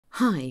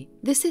Hi,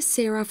 this is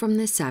Sarah from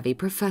The Savvy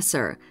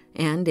Professor,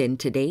 and in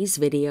today's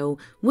video,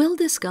 we'll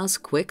discuss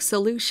quick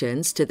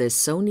solutions to the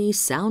Sony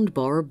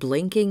Soundbar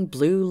blinking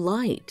blue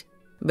light.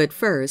 But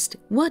first,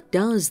 what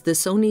does the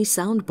Sony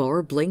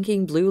Soundbar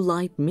blinking blue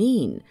light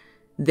mean?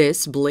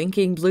 This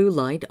blinking blue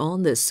light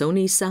on the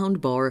Sony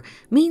Soundbar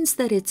means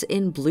that it's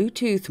in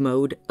Bluetooth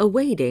mode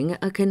awaiting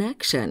a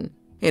connection.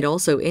 It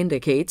also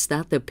indicates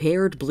that the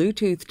paired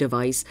Bluetooth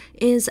device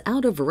is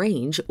out of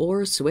range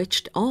or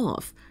switched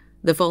off.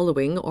 The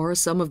following are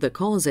some of the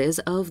causes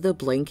of the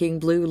blinking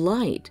blue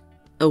light: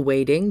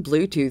 awaiting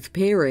Bluetooth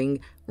pairing,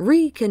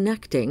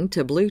 reconnecting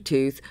to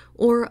Bluetooth,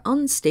 or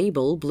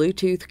unstable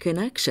Bluetooth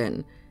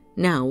connection.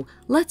 Now,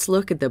 let's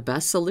look at the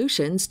best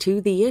solutions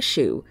to the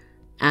issue.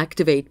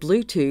 Activate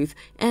Bluetooth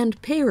and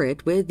pair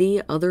it with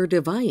the other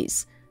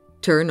device.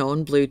 Turn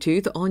on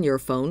Bluetooth on your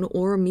phone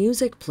or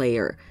music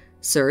player.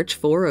 Search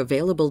for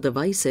available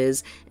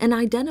devices and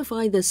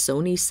identify the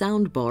Sony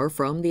Soundbar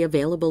from the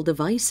available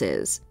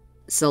devices.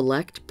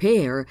 Select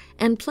Pair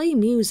and play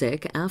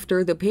music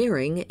after the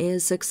pairing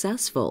is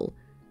successful.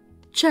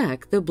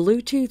 Check the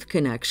Bluetooth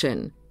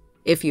connection.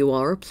 If you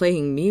are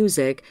playing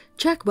music,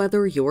 check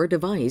whether your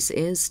device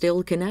is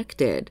still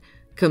connected.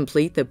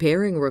 Complete the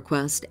pairing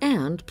request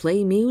and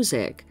play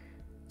music.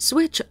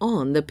 Switch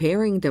on the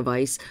pairing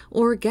device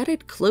or get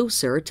it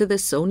closer to the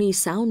Sony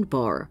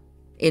Soundbar.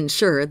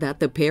 Ensure that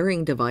the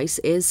pairing device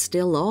is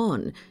still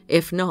on.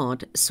 If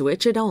not,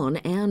 switch it on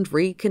and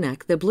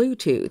reconnect the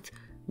Bluetooth.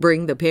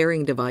 Bring the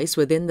pairing device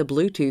within the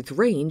Bluetooth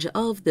range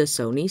of the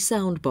Sony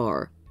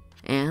Soundbar.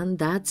 And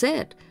that's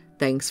it.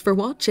 Thanks for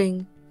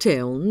watching.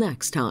 Till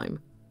next time.